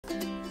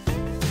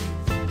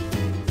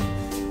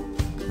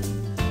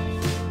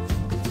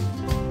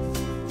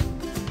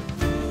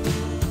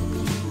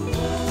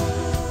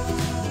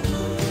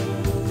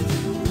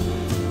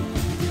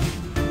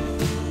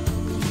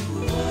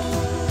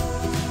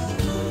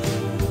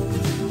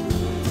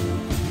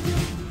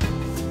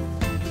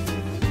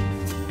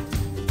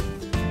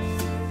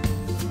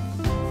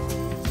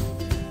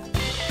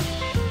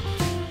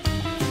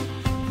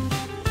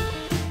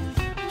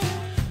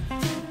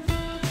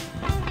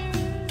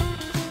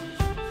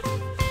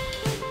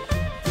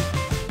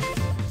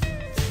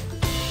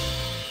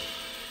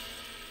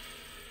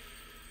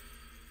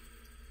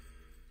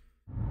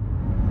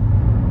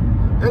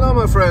Hello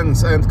my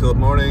friends and good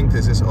morning,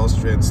 this is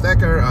Austrian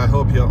Stacker. I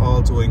hope you're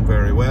all doing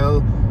very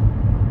well.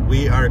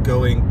 We are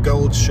going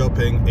gold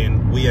shopping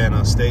in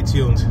Vienna, stay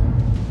tuned.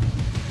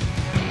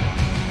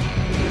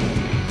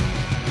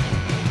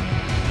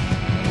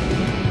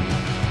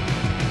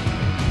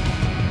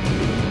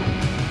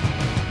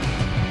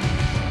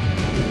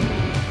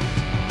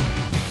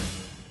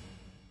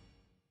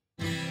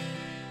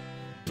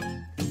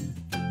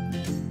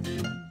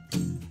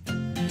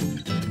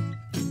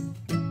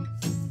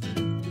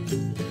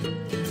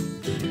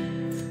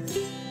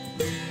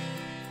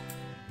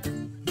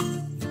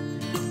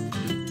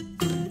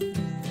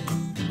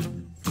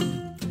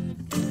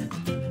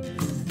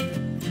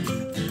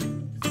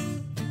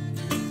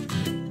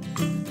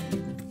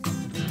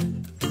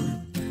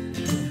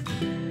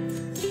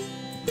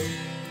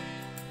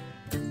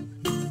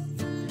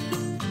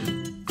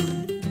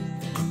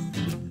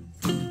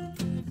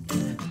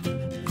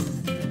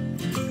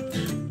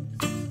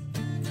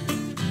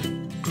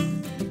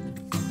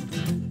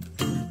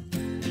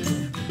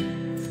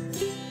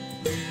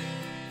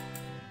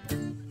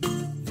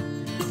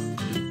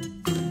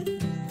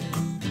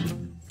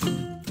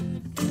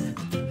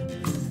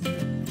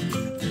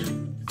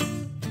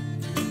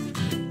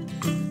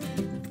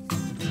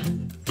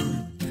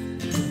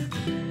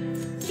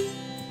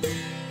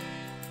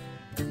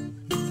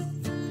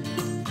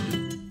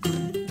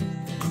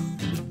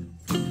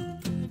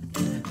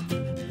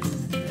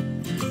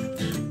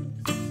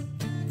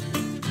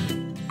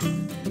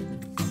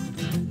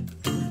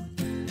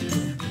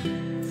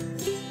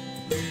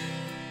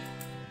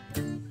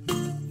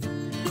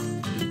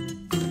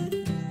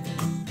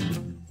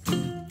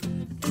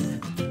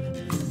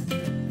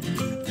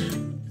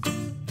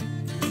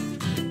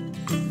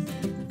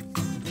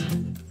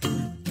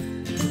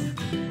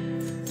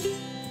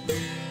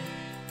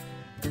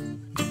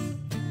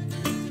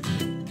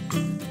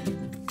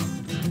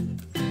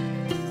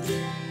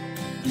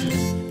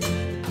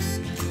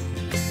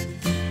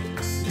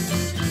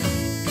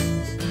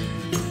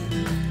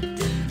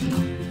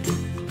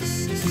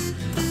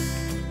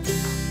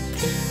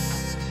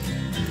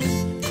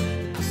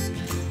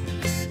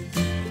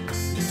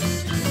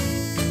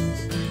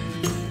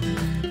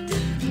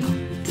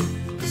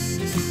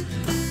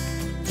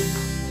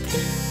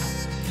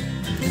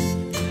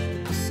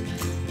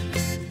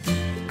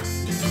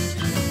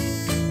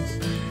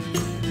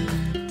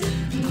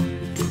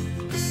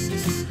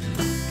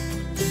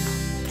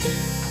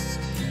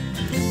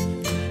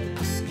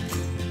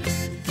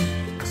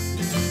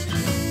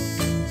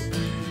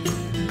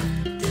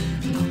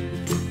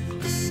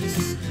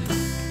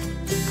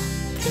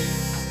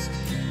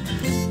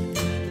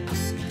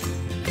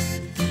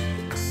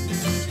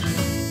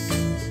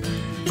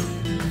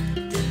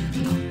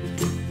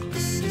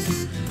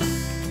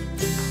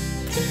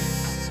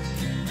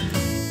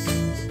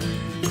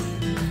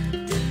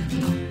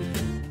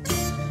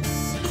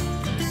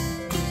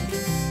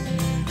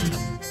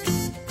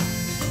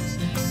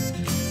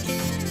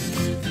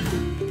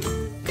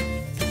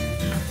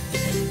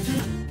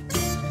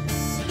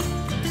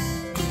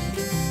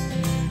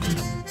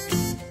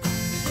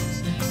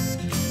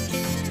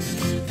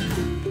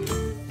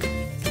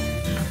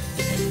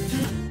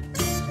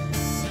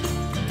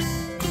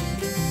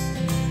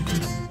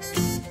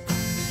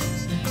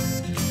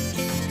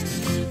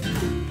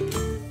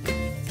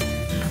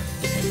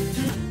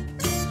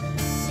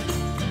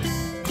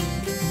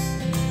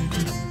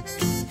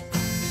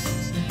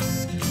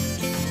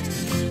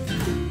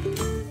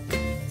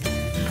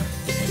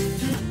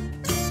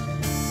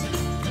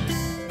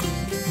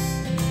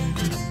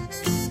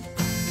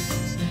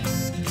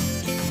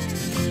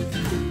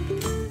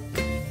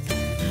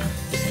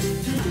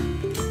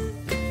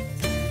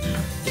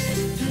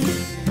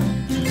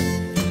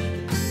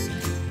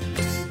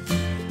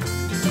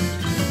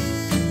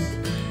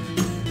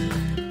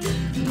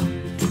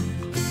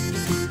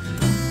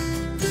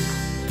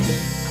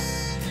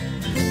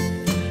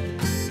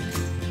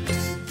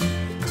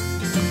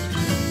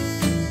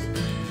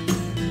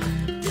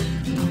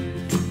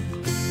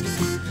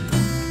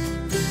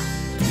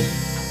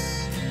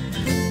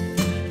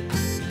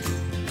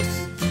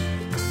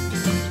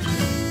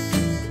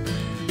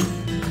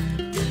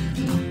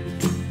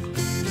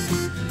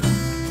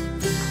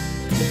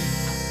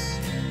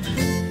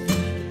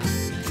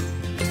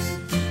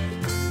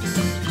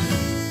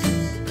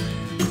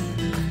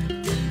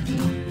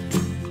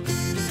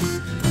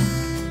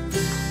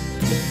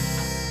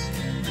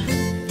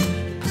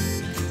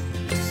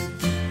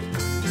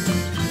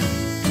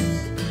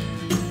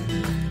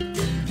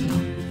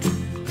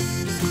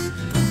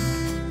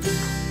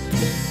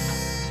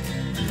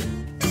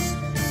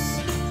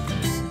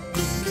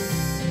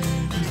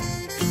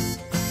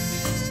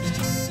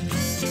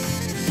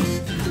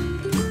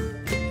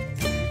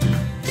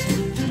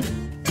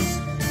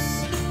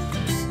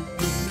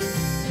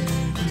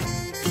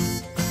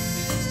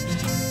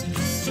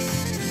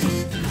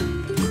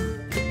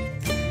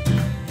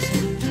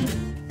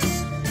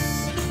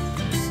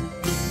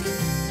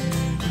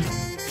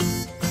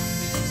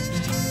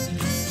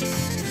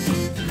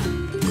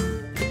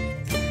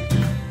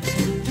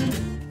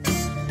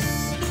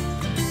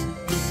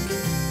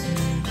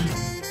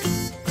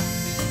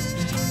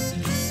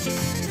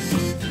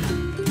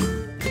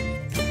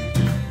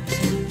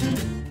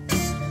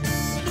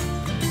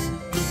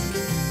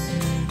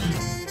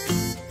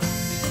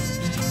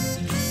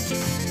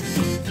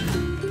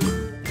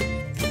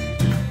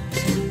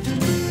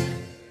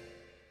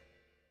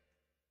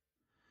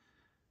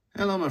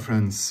 Hello my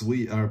friends,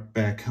 we are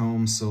back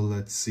home, so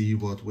let's see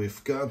what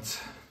we've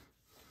got.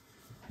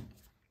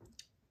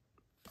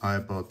 I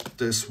bought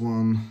this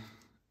one,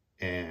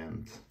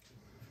 and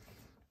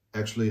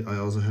actually I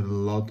also had a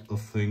lot of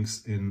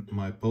things in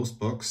my post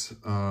box.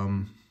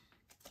 I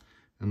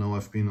know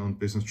I've been on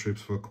business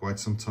trips for quite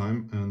some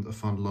time and I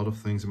found a lot of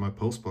things in my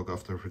post box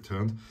after I've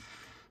returned,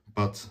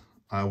 but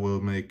I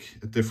will make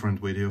a different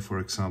video, for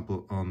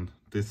example, on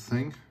this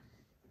thing,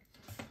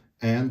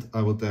 and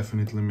I will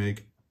definitely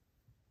make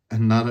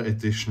another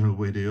additional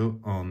video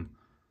on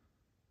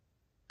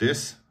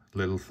this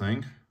little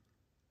thing.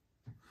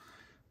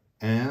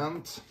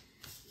 And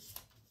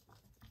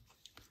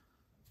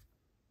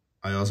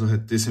I also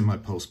had this in my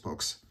post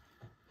box.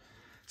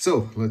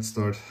 So let's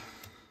start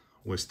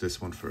with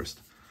this one first.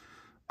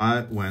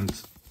 I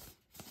went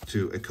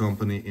to a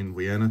company in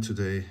Vienna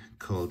today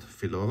called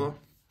Philoro,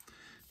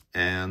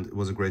 and it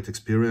was a great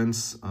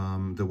experience.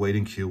 The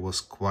waiting queue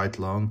was quite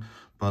long,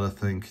 but I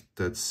think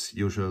that's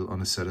usual on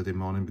a Saturday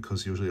morning,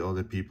 because usually all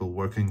the people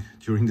working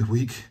during the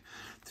week,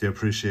 they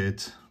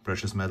appreciate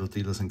precious metal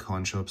dealers and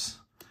coin shops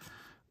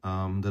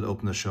that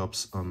open their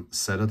shops on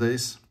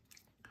Saturdays.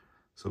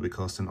 So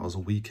because then also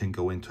we can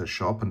go into a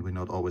shop and we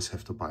not always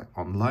have to buy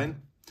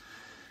online.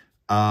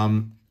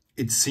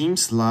 It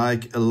seems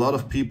like a lot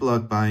of people are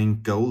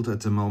buying gold at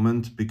the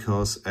moment,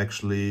 because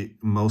actually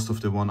most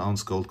of the 1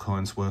 ounce gold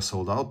coins were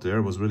sold out there.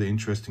 It was really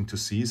interesting to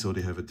see. So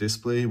they have a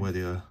display where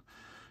they are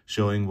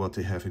showing what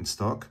they have in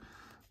stock,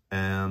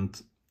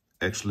 and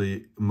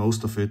actually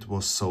most of it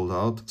was sold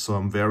out. So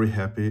I'm very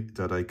happy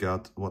that I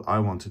got what I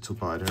wanted to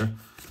buy there,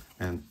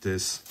 and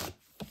this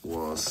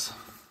was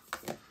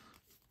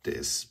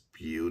this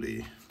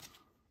beauty,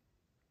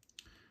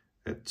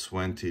 a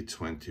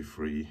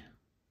 2023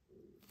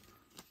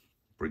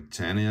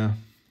 Britannia.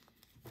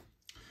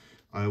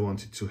 I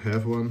wanted to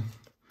have one.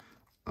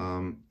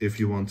 If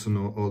you want to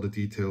know all the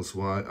details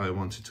why I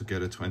wanted to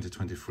get a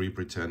 2023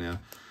 Britannia,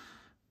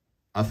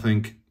 I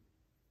think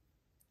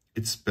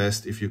it's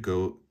best if you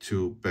go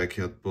to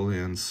Backyard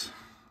Bullion's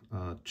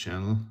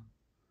channel.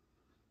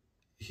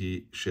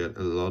 He shared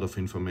a lot of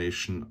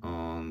information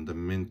on the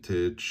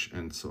mintage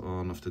and so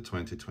on of the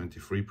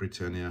 2023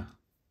 Britannia.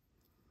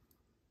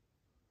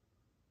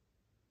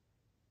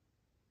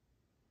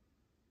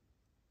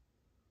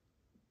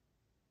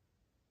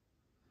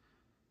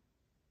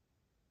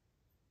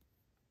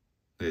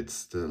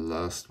 It's the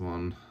last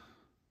one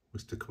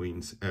with the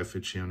Queen's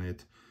effigy on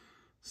it,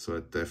 so I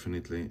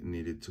definitely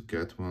needed to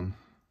get one.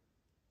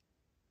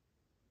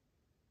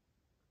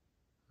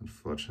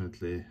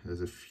 Unfortunately,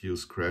 there's a few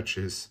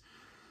scratches,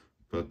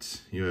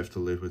 but you have to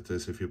live with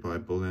this if you buy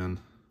bullion,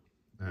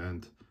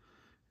 and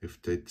if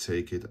they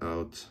take it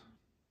out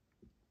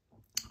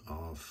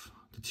of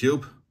the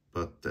tube,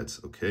 but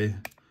that's okay.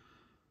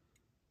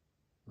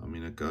 I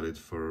mean, I got it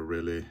for a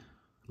really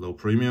low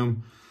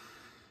premium.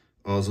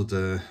 Also,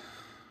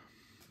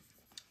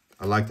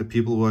 I like the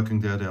people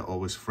working there. They're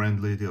always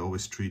friendly, they're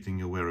always treating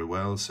you very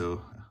well,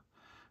 so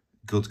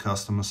good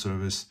customer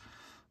service.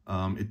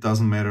 It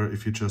doesn't matter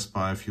if you just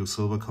buy a few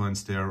silver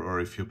coins there, or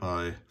if you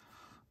buy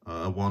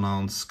a 1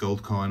 ounce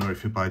gold coin, or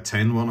if you buy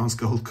 10 1 ounce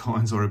gold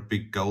coins or a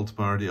big gold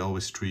bar. They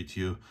always treat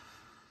you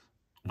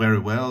very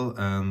well,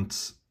 and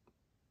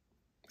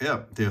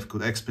yeah, they have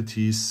good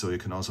expertise, so you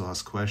can also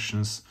ask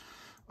questions.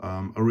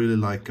 I really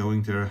like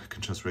going there. I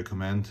can just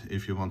recommend,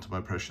 if you want to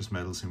buy precious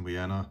metals in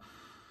Vienna,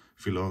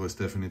 Philoro is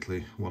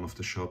definitely one of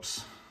the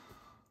shops.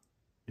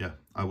 Yeah,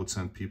 I would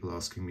send people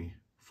asking me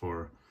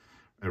for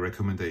a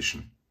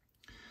recommendation.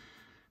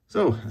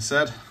 So, as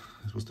said,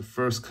 this was the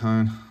first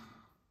kind.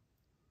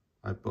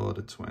 I bought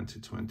a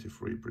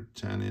 2023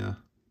 Britannia.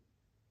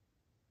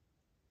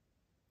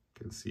 You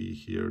can see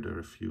here there are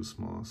a few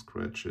small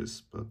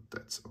scratches, but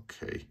that's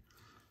okay.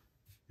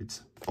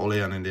 It's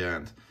bullion in the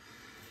end.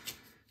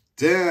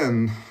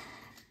 Then,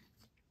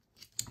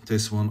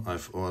 this one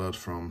I've ordered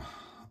from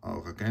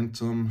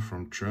Argentum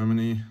from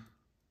Germany.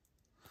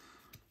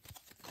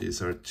 These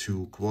are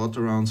 2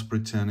 1/4 ounce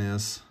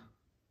Britannias,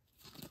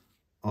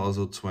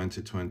 also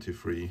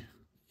 2023.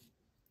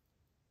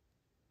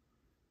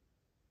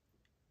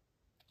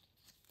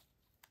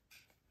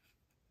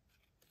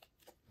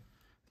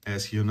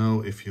 As you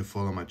know, if you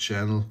follow my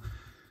channel,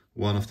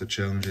 one of the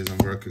challenges I'm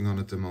working on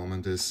at the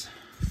moment is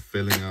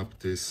filling up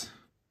this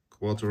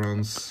 1/4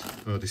 ounce,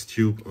 this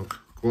tube of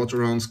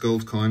 1/4 ounce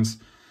gold coins.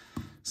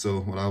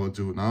 So what I will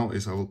do now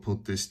is I will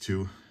put these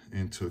 2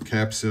 into a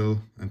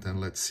capsule, and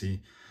then let's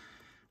see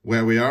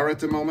where we are at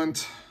the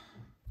moment.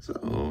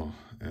 So,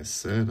 as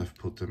said, I've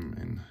put them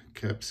in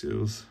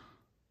capsules.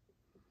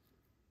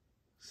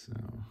 So,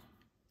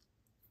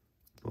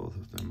 both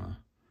of them are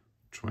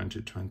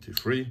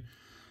 2023.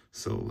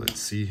 So let's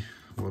see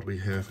what we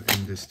have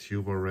in this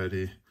tube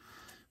already.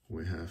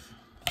 We have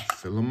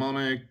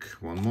Philharmonic,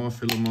 1 more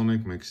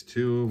Philharmonic, makes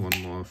 2,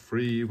 1 more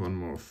 3, 1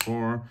 more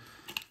 4.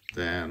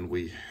 Then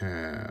we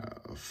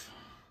have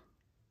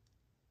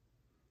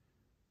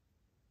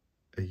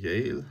a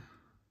Yale,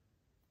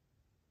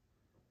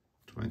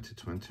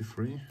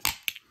 2023.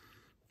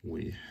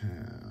 We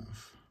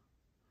have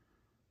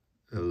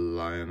a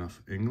Lion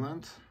of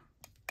England.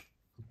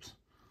 Oops.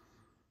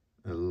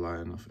 A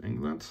Lion of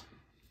England.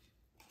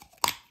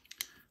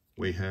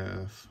 We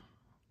have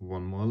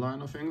one more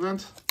Lion of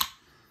England.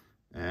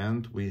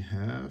 And we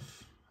have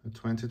a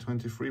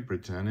 2023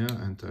 Britannia,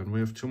 and then we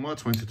have two more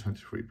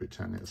 2023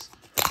 Britannias.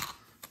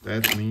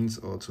 That means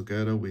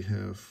altogether we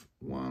have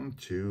 1,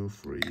 2,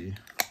 3,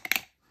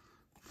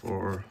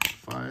 4,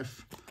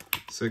 5,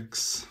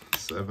 6,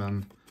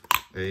 7,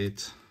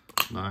 8,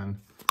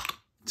 9,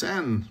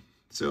 10.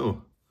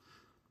 So,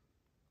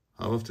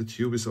 half of the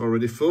tube is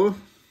already full.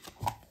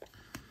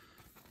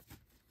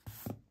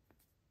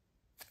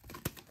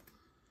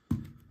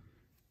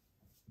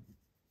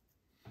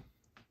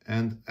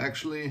 And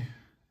actually,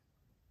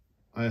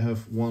 I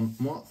have one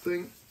more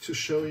thing to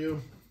show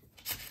you.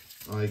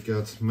 I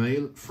got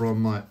mail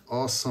from my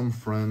awesome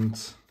friend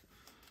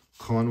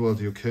Cornwall,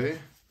 UK.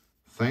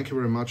 Thank you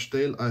very much,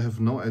 Dale. I have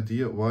no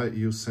idea why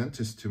you sent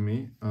this to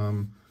me.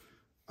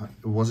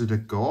 Was it a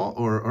GAW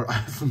or I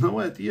have no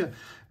idea.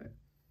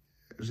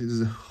 This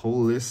is a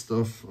whole list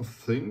of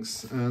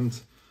things, and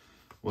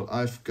what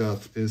I've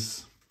got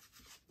is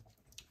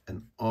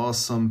an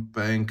awesome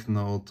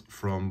banknote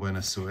from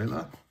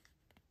Venezuela.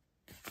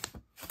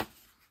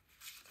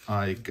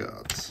 I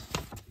got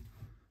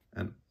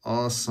an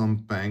awesome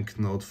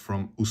banknote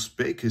from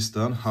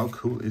Uzbekistan. How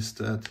cool is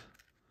that?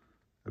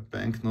 A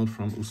banknote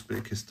from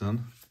Uzbekistan.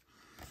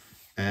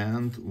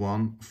 And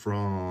one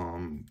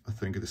from, I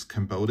think it is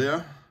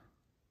Cambodia.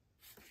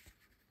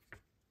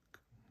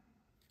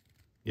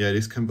 Yeah, it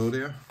is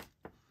Cambodia.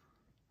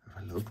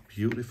 Have a look,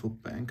 beautiful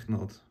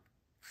banknote.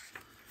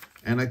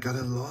 And I got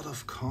a lot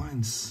of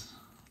coins.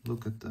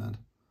 Look at that.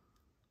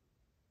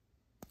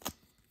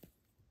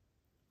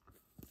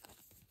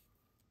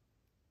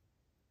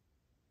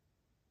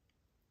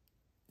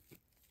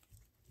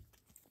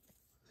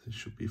 This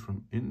should be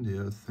from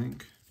India, I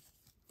think.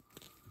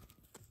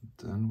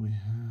 Then we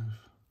have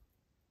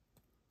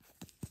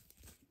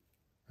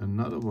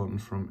another one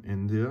from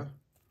India.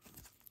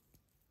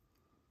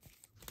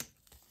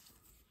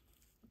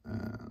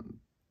 And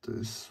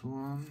this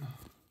one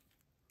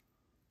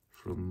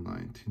from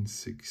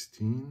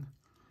 1916.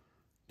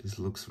 This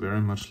looks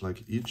very much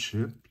like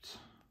Egypt.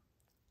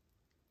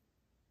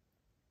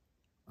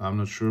 I'm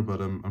not sure,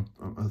 but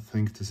I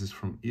think this is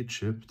from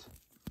Egypt.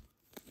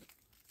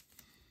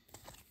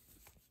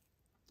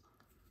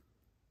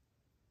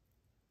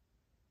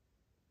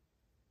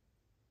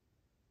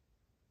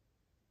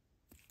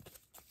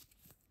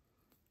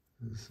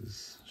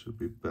 This should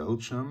be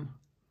Belgium.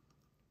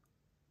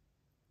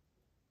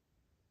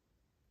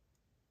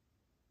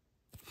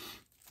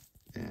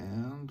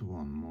 And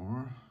one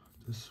more,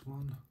 this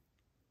one.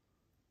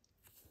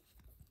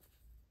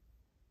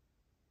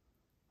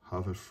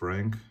 Half a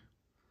franc.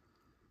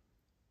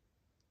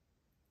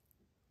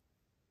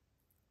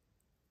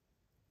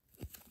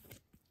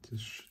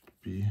 This should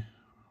be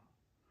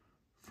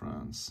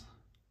France.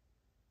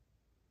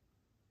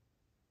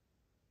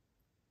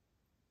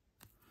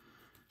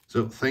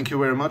 So thank you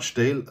very much,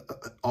 Dale.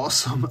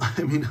 Awesome.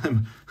 I mean,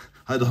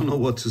 I don't know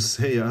what to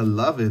say. I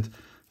love it.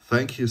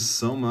 Thank you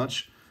so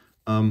much.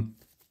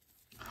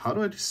 How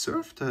do I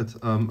deserve that?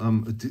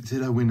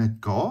 Did I win a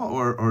GAW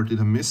or did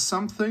I miss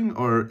something?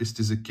 Or is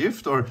this a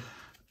gift? Or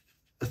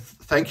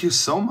thank you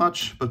so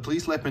much, but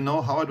please let me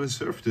know how I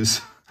deserve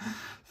this.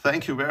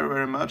 Thank you very,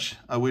 very much.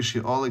 I wish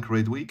you all a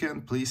great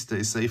weekend. Please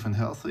stay safe and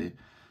healthy.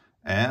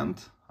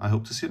 And I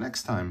hope to see you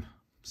next time.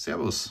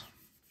 Servus.